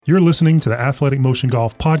You're listening to the Athletic Motion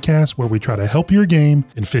Golf Podcast, where we try to help your game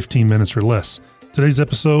in 15 minutes or less. Today's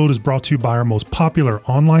episode is brought to you by our most popular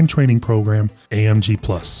online training program, AMG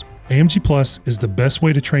Plus. AMG Plus is the best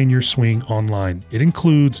way to train your swing online. It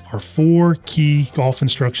includes our 4 key golf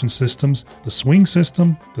instruction systems: the swing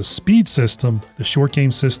system, the speed system, the short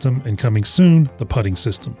game system, and coming soon, the putting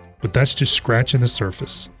system. But that's just scratching the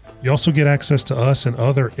surface. You also get access to us and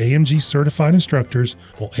other AMG certified instructors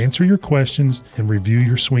who will answer your questions and review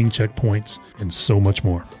your swing checkpoints and so much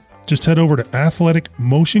more. Just head over to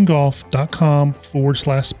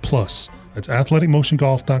athleticmotiongolf.com/plus. That's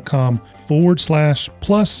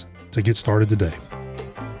athleticmotiongolf.com/plus to get started today.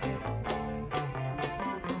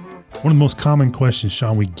 One of the most common questions,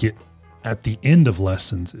 Sean, we get at the end of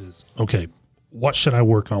lessons is, okay, what should I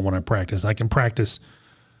work on when I practice? I can practice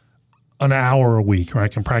an hour a week, or I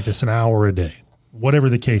can practice an hour a day, whatever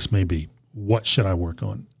the case may be. What should I work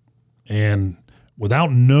on? And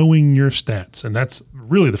without knowing your stats, and that's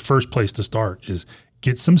really the first place to start, is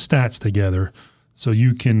get some stats together so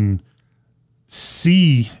you can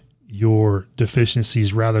see your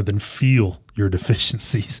deficiencies rather than feel your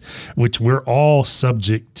deficiencies, which we're all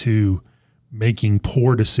subject to making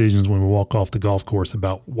poor decisions when we walk off the golf course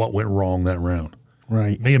about what went wrong that round.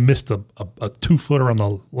 Right. May have missed a 2-footer on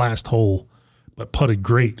the last hole, but putted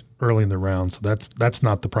great early in the round. So that's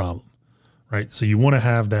not the problem, right? So you want to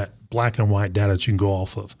have that black and white data that you can go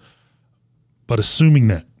off of. But assuming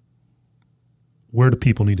that, where do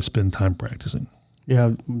people need to spend time practicing? Yeah,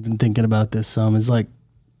 I've been thinking about this some. It's like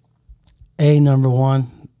number one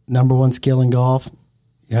skill in golf,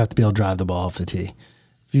 you have to be able to drive the ball off the tee.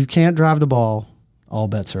 If you can't drive the ball, all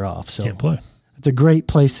bets are off. So can't play. It's a great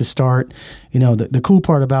place to start. You know, the cool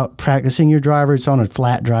part about practicing your driver, it's on a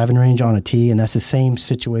flat driving range on a tee, and that's the same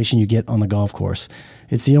situation you get on the golf course.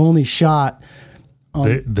 It's the only shot.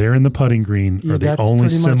 They're in the putting green are the only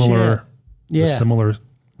similar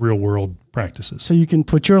real world practices. So you can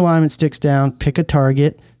put your alignment sticks down, pick a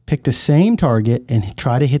target, pick the same target, and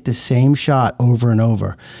try to hit the same shot over and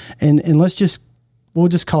over. And we'll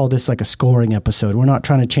just call this like a scoring episode. We're not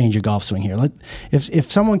trying to change your golf swing here. If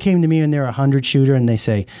someone came to me and they're a 100 shooter and they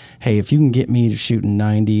say, hey, if you can get me to shooting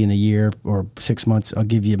 90 in a year or 6 months, I'll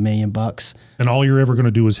give you $1 million. And all you're ever going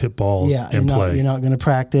to do is hit balls and play. You're not going to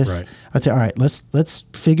practice. Right. I'd say, all right, let's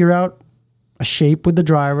figure out a shape with the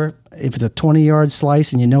driver. If it's a 20-yard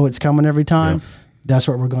slice and you know it's coming every time, that's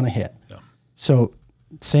what we're going to hit. Yeah. So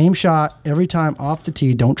same shot every time off the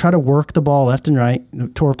tee. Don't try to work the ball left and right.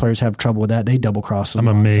 Tour players have trouble with that. They double cross. I'm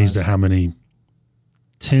amazed at how many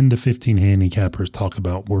 10 to 15 handicappers talk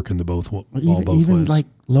about working the ball both ways. Even like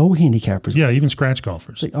low handicappers. Yeah, even scratch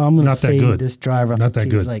golfers. Like, I'm going to fade this driver off Not the that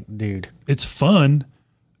tee. good. It's like, dude. It's fun,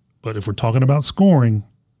 but if we're talking about scoring,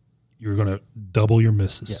 you're going to double your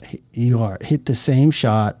misses. Yeah, you are. Hit the same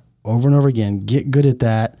shot over and over again. Get good at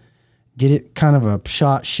that. Get it kind of a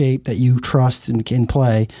shot shape that you trust and can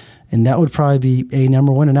play. And that would probably be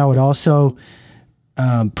number one. And I would also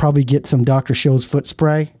probably get some Dr. Scholl's foot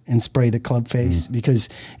spray and spray the club face because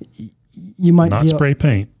you might not spray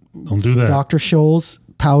paint. Don't do that. Dr. Scholl's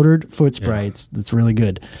powdered foot spray. Yeah. It's really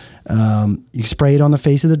good. You spray it on the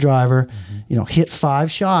face of the driver, hit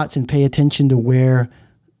 5 shots and pay attention to where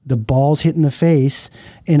the ball's hitting the face.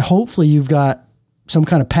 And hopefully you've got some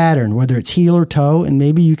kind of pattern, whether it's heel or toe, and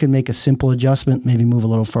maybe you can make a simple adjustment, maybe move a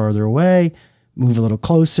little farther away, move a little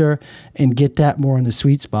closer, and get that more in the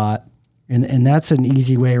sweet spot. And that's an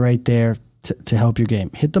easy way right there to help your game.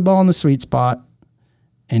 Hit the ball in the sweet spot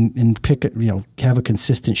and pick it, have a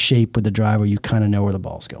consistent shape with the driver. You kind of know where the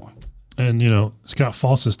ball's going. And, Scott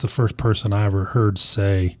Fawcett's the first person I ever heard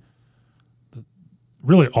say that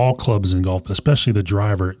really all clubs in golf, but especially the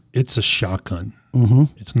driver, it's a shotgun. Mm-hmm.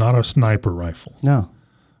 It's not a sniper rifle. No.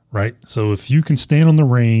 Right? So if you can stand on the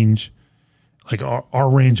range, like our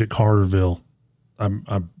range at Carterville,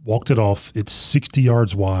 I walked it off. It's 60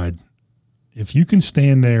 yards wide. If you can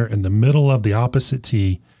stand there in the middle of the opposite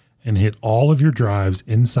tee and hit all of your drives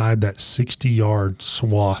inside that 60-yard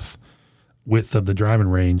swath width of the driving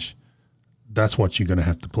range, that's what you're going to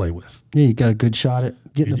have to play with. Yeah, you got a good shot at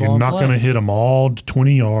getting the ball. You're not going to hit them all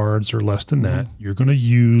 20 yards or less than that. You're going to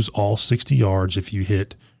use all 60 yards if you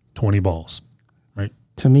hit 20 balls, right?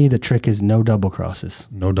 To me, the trick is no double crosses.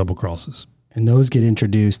 No double crosses. And those get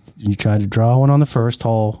introduced. You try to draw one on the first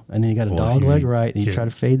hole, and then you got a dog leg right, and you try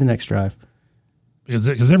to fade the next drive.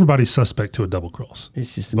 Because everybody's suspect to a double cross.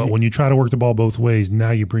 It's just but when you try to work the ball both ways,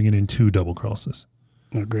 now you're bringing in 2 double crosses.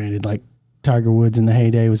 Well, granted, like Tiger Woods in the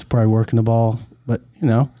heyday was probably working the ball, but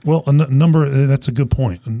Well, that's a good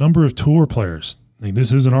point. A number of tour players,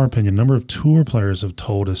 this isn't our opinion, a number of tour players have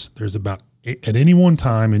told us there's about, at any one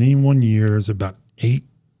time, in any one year, there's about 8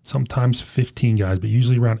 sometimes 15 guys, but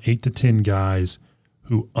usually around 8 to 10 guys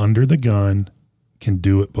who under the gun can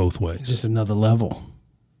do it both ways. Just another level,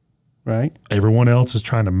 right? Everyone else is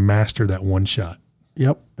trying to master that one shot.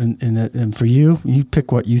 Yep. And for you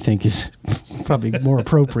pick what you think is probably more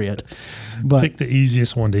appropriate. But pick the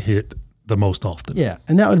easiest one to hit the most often. Yeah,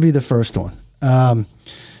 and that would be the first one.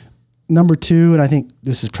 Number two, and I think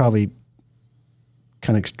this is probably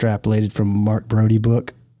kind of extrapolated from a Mark Brody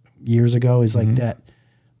book years ago, is like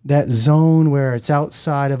that zone where it's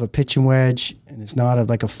outside of a pitching wedge and it's not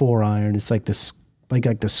like a 4-iron. It's like this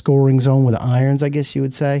like the scoring zone with the irons, I guess you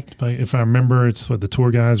would say. If I remember, it's what the tour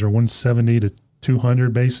guys are 170 to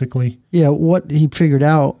 200 basically. Yeah, what he figured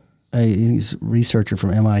out, he's a researcher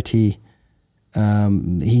from MIT.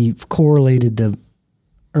 He correlated the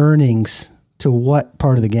earnings to what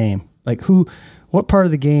part of the game, what part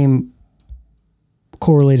of the game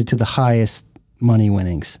correlated to the highest money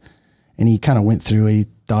winnings. And he kind of went through it. He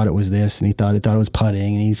thought it was this, and he thought it was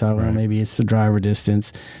putting, and he thought, well, maybe it's the driver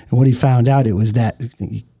distance. And what he found out, it was that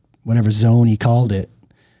whatever zone he called it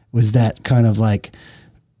was that kind of like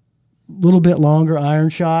little bit longer iron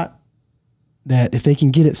shot that if they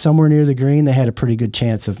can get it somewhere near the green, they had a pretty good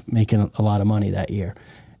chance of making a lot of money that year.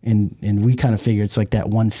 And we kind of figured it's like that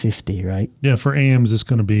 150, right? Yeah, for AMs, it's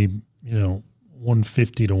going to be,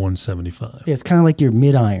 150 to 175. Yeah, it's kind of like your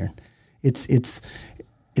mid iron. It's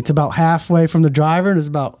about halfway from the driver and it's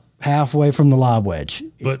about halfway from the lob wedge.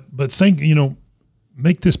 But think,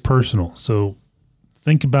 make this personal. So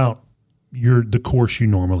think about the course you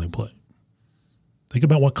normally play. Think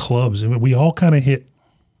about what clubs, and we all kind of hit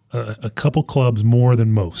a couple clubs more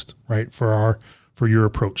than most, right? For your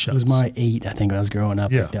approach shots. It was my 8, I think, when I was growing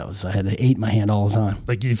up. Yeah. I had an 8 in my hand all the time.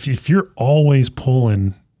 Like if you're always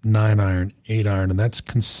pulling 9-iron, 8-iron, and that's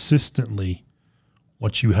consistently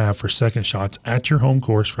what you have for second shots at your home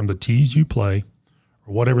course from the tees you play,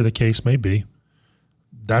 or whatever the case may be,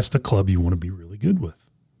 that's the club you want to be really good with.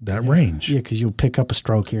 That range. Yeah, because you'll pick up a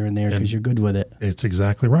stroke here and there because you're good with it. It's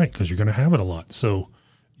exactly right, because you're going to have it a lot. So,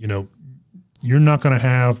 you're not going to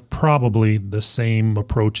have probably the same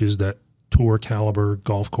approaches that tour caliber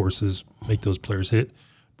golf courses make those players hit,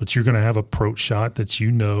 but you're going to have approach shot that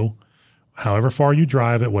however far you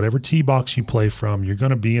drive it, whatever tee box you play from, you're going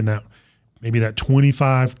to be in that maybe that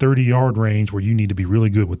 25, 30-yard range where you need to be really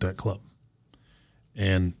good with that club.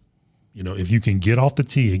 And, if you can get off the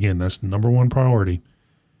tee, again, that's the number one priority,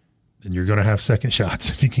 then you're going to have second shots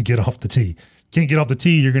if you can get off the tee. Can't get off the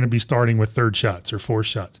tee, you're going to be starting with third shots or fourth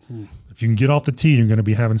shots. If you can get off the tee, you're going to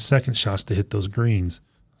be having second shots to hit those greens.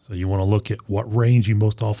 So you want to look at what range you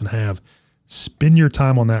most often have. Spend your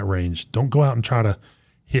time on that range. Don't go out and try to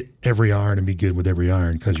hit every iron and be good with every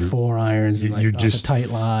iron, because you're 4 irons and you're just tight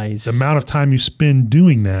lies. The amount of time you spend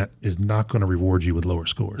doing that is not going to reward you with lower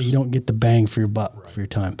scores. You don't get the bang for your buck for your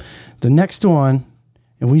time. The next one,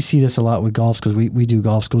 and we see this a lot with golf schools. We do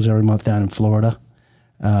golf schools every month down in Florida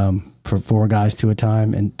for 4 guys to a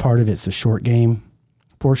time, and part of it's a short game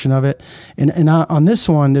portion of it. And on this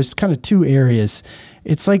one, there's kind of 2 areas.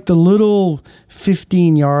 It's like the little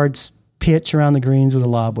 15 yards pitch around the greens with a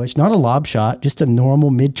lob wedge, not a lob shot, just a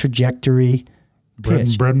normal mid-trajectory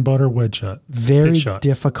pitch. Bread and butter wedge shot. Very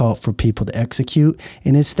difficult for people to execute.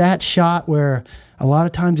 And it's that shot where a lot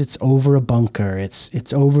of times it's over a bunker.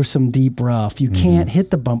 It's over some deep rough. You can't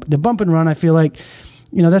hit the bump. The bump and run, I feel like,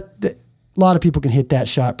 that a lot of people can hit that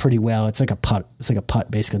shot pretty well. It's like a putt. It's like a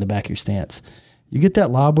putt basically in the back of your stance. You get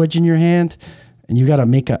that lob wedge in your hand and you got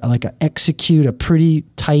to execute a pretty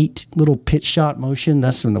tight little pitch shot motion.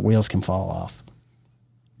 That's when the wheels can fall off.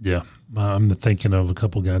 Yeah. I'm thinking of a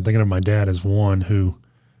couple guys. I'm thinking of my dad as one who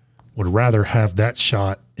would rather have that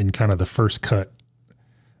shot in kind of the first cut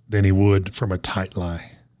than he would from a tight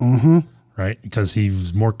lie. Mm-hmm. Right? Because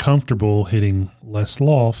he's more comfortable hitting less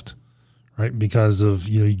loft, right? Because of,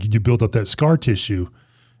 you build up that scar tissue.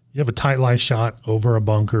 You have a tight lie shot over a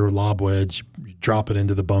bunker or lob wedge, you drop it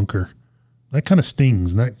into the bunker. That kind of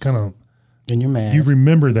stings, and that kind of, and you're mad. You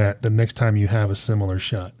remember that the next time you have a similar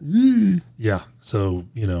shot. Yeah. So,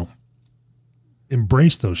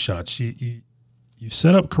 embrace those shots. You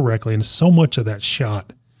set up correctly, and so much of that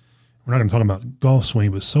shot, we're not going to talk about golf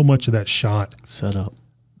swing, but so much of that shot set up,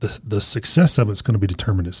 the success of it's going to be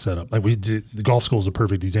determined at setup. Like the golf school is a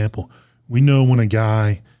perfect example. We know when a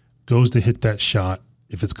guy goes to hit that shot,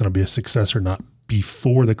 if it's going to be a success or not,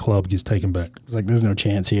 before the club gets taken back. It's like, there's no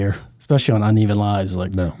chance here, especially on uneven lies.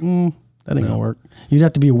 Like, no, that ain't gonna work. You'd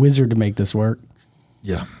have to be a wizard to make this work.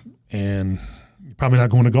 Yeah. And you're probably not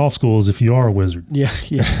going to golf schools if you are a wizard. Yeah.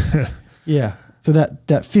 Yeah. Yeah. So that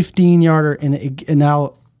 15-yarder, and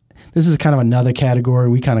now this is kind of another category.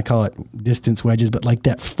 We kind of call it distance wedges, but like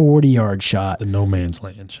that 40-yard shot. The no man's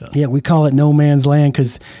land shot. Yeah, we call it no man's land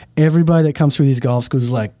because everybody that comes through these golf schools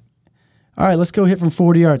is like, all right, let's go hit from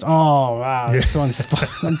 40 yards. Oh, wow, this one's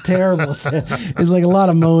I'm terrible. It's like a lot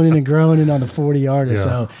of moaning and groaning on the 40-yarder. Yeah.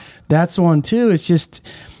 So that's one too. It's just,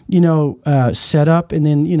 set up and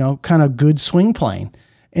then, kind of good swing playing.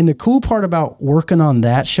 And the cool part about working on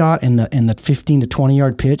that shot in the 15 to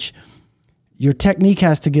 20-yard pitch, your technique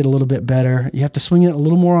has to get a little bit better. You have to swing it a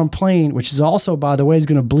little more on plane, which is also, by the way, is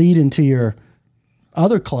going to bleed into your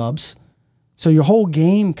other clubs. So your whole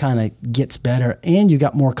game kind of gets better, and you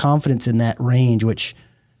got more confidence in that range, which,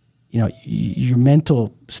 your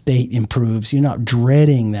mental state improves. You're not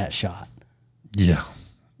dreading that shot. Yeah.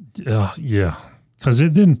 Yeah. Because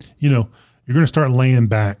then, you're going to start laying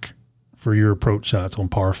back for your approach shots on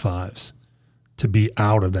par fives to be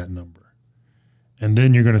out of that number. And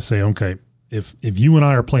then you're going to say, okay, if you and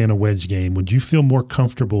I are playing a wedge game, would you feel more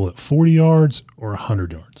comfortable at 40 yards or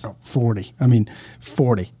 100 yards? 40.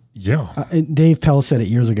 40. Yeah. Dave Pell said it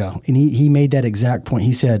years ago, and he made that exact point.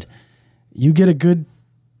 He said, you get a good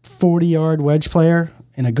 40-yard wedge player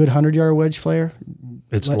and a good 100-yard wedge player,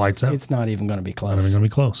 it's lights out. It's not even going to be close. Not even going to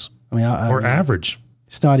be close. Or average.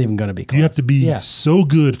 It's not even going to be close. You have to be so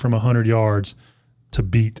good from 100 yards to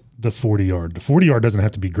beat the 40-yard. The 40-yard doesn't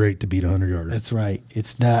have to be great to beat a 100-yarder. That's right.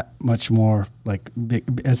 It's that much more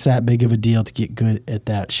big. It's that big of a deal to get good at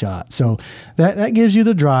that shot. So that gives you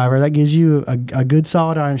the driver. That gives you a good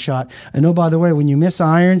solid iron shot. And oh, by the way, when you miss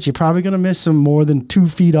irons, you're probably going to miss them more than 2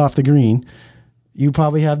 feet off the green. You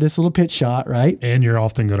probably have this little pitch shot, right? And you're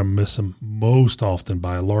often going to miss them, most often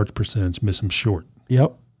by a large percentage, miss them short.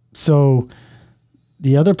 Yep. So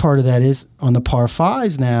the other part of that is on the par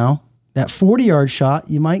fives now, that 40-yard shot,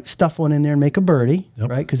 you might stuff one in there and make a birdie,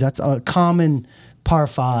 right? Because that's a common par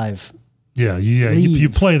five. Yeah. You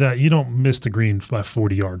play that. You don't miss the green by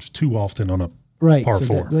 40 yards too often on a par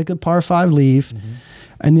four. Like a par five leave. Mm-hmm.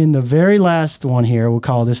 And then the very last one here, we'll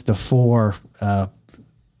call this the four,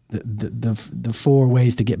 the 4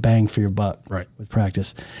 ways to get bang for your buck with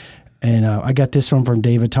practice. And I got this one from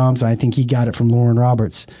David Thompson. I think he got it from Lauren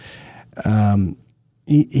Roberts. I'd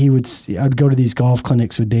go to these golf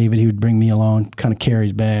clinics with David. He would bring me along, kind of carry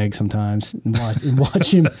his bag sometimes, and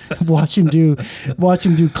watch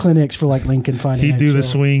him do clinics for like Lincoln Financial. He'd do the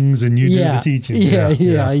swings and you do the teaching.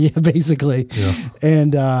 Yeah, basically. Yeah.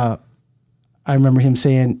 And I remember him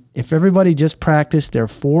saying, if everybody just practiced their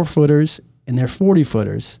 4-footers and their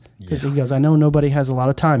 40-footers, because he goes, I know nobody has a lot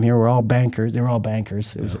of time here. We're all bankers. They were all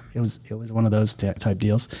bankers. It was one of those type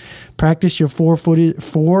deals. Practice your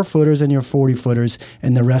 4-footers and your 40-footers,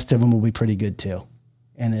 and the rest of them will be pretty good too.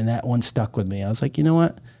 And then that one stuck with me. I was like, you know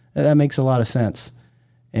what? That makes a lot of sense.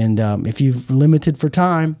 And if you've limited for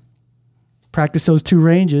time, practice those 2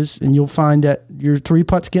 ranges, and you'll find that your 3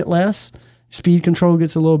 putts get less, speed control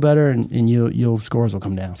gets a little better, and your scores will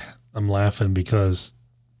come down. I'm laughing because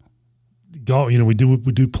golf, we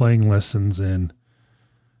do playing lessons, and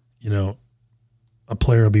a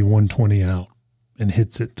player will be 120 out and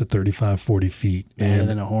hits it to 35, 40 feet, and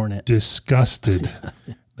then a hornet, disgusted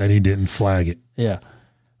that he didn't flag it. Yeah,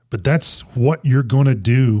 but that's what you're going to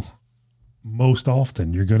do most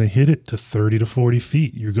often. You're going to hit it to 30 to 40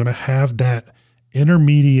 feet. You're going to have that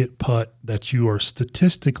intermediate putt that you are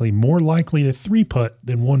statistically more likely to 3-putt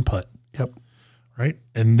than 1-putt. Yep. Right,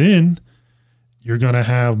 and then you're going to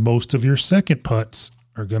have most of your second putts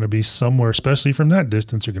are going to be somewhere, especially from that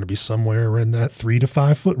distance, are going to be somewhere in that 3 to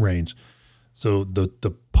 5 foot range. So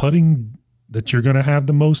the putting that you're going to have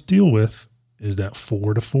the most deal with is that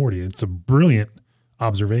 4 to 40. It's a brilliant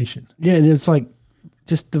observation. Yeah, and it's like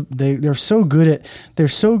just they're so good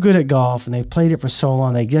at golf, and they've played it for so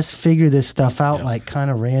long. They just figure this stuff out like kind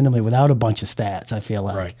of randomly without a bunch of stats, I feel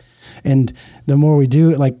like. Right. And the more we do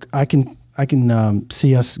it, like I can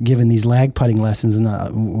see us giving these lag putting lessons, and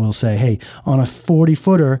we'll say, hey, on a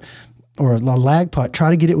 40-footer or a lag putt, try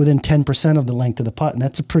to get it within 10% of the length of the putt, and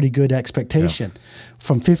that's a pretty good expectation. Yeah.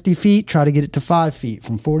 From 50 feet, try to get it to 5 feet.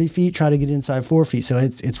 From 40 feet, try to get inside 4 feet. So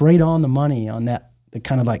it's right on the money on that, the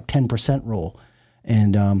kind of like 10% rule.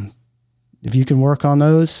 And if you can work on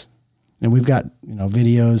those, and we've got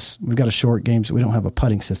videos, we've got a short game, so we don't have a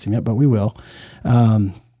putting system yet, but we will.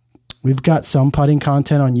 We've got some putting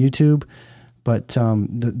content on YouTube, but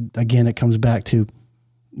again, it comes back to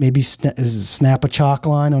maybe snap a chalk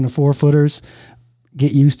line on the 4-footers.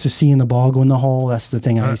 Get used to seeing the ball go in the hole. That's the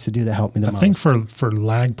thing I used to do that helped me the most. I think for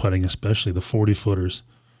lag putting, especially the 40-footers,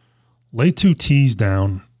 lay 2 tees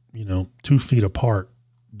down, 2 feet apart.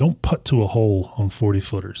 Don't putt to a hole on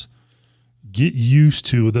 40-footers. Get used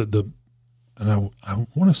to and I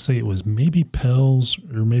want to say it was maybe Pels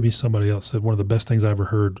or maybe somebody else said one of the best things I ever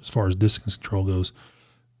heard as far as distance control goes.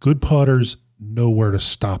 Good putters know where to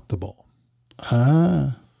stop the ball.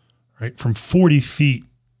 Right? From 40 feet,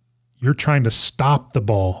 you're trying to stop the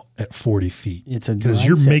ball at 40 feet. It's a because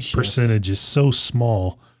your make shift. percentage is so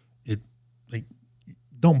small.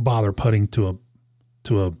 Don't bother putting to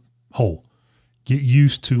a hole. Get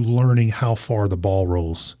used to learning how far the ball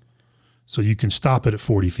rolls. So you can stop it at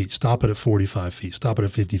 40 feet, stop it at 45 feet, stop it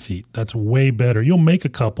at 50 feet. That's way better. You'll make a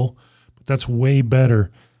couple, but that's way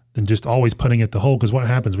better than just always putting at the hole. Because what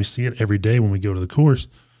happens, we see it every day when we go to the course.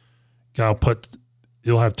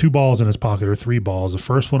 He'll have 2 balls in his pocket or 3 balls. The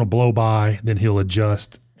first one will blow by, then he'll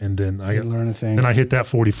adjust, and then I learn a thing. Then I hit that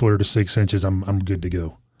 40-footer to 6 inches. I'm good to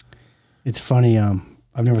go. It's funny.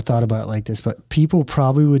 I've never thought about it like this, but people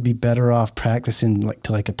probably would be better off practicing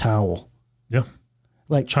to a towel. Yeah.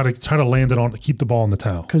 Like try to land it on, keep the ball in the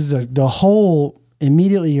towel. Because the hole,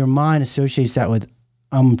 immediately your mind associates that with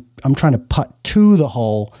I'm trying to putt to the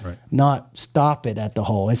hole, right, not stop it at the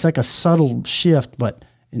hole. It's like a subtle shift, but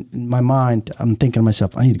in my mind, I'm thinking to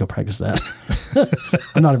myself, I need to go practice that.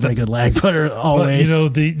 I'm not a very good lag putter always.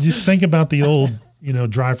 But, just think about the old,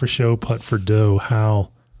 drive for show, putt for dough,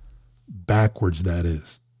 how backwards that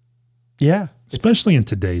is. Yeah. Especially in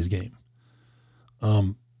today's game.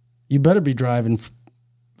 You better be driving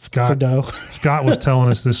for dough. Scott was telling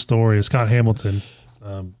us this story. Scott Hamilton,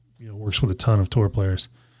 works with a ton of tour players,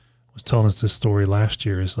 was telling us this story last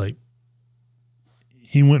year. It's like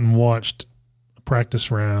he went and watched a practice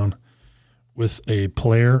round with a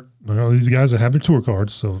player. These guys that have their tour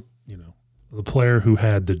cards. So, the player who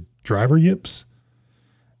had the driver yips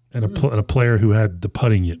and a player who had the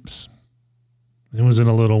putting yips. It was in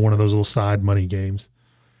one of those little side money games.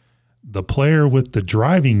 The player with the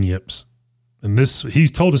driving yips, and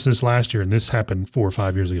he's told us this last year, and this happened 4 or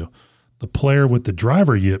 5 years ago. The player with the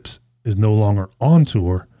driver yips is no longer on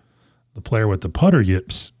tour. The player with the putter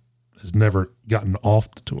yips has never gotten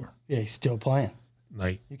off the tour. Yeah, he's still playing.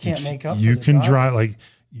 You can't make up. You can drive.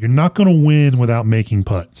 You're not going to win without making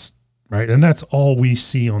putts, right? And that's all we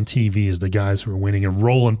see on TV is the guys who are winning and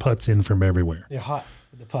rolling putts in from everywhere. They're hot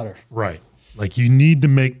with the putter, right? You need to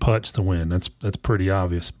make putts to win. That's pretty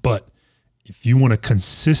obvious. But if you want to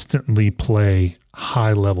consistently play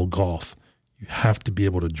high level golf, you have to be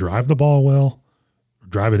able to drive the ball well, or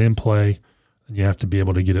drive it in play, and you have to be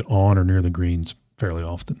able to get it on or near the greens fairly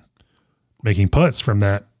often. Making putts from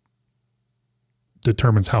that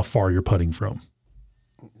determines how far you're putting from.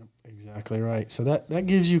 Exactly right. So that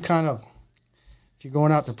gives you kind of, if you're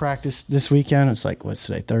going out to practice this weekend, it's like, what's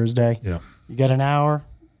today, Thursday? Yeah. You got an hour.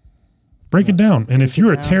 Break it down. And if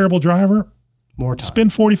you're a terrible driver, more time.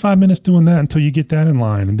 Spend 45 minutes doing that until you get that in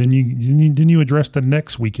line. And then you address the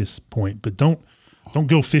next weakest point. But don't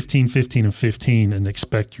go 15, 15, and 15 and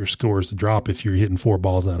expect your scores to drop if you're hitting 4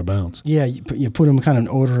 balls out of bounds. Yeah, you put them kind of in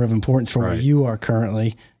order of importance for where you are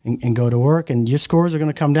currently and go to work, and your scores are going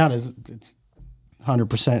to come down as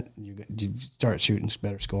 100%. You start shooting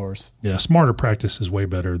better scores. Yeah, smarter practice is way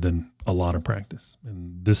better than a lot of practice.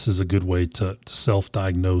 And this is a good way to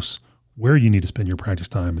self-diagnose where you need to spend your practice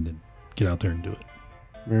time and then get out there and do it.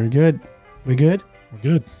 Very good. We good? We're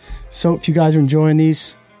good. So if you guys are enjoying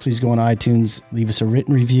these, please go on iTunes, leave us a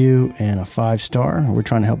written review and a 5-star. We're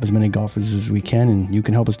trying to help as many golfers as we can, and you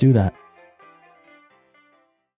can help us do that.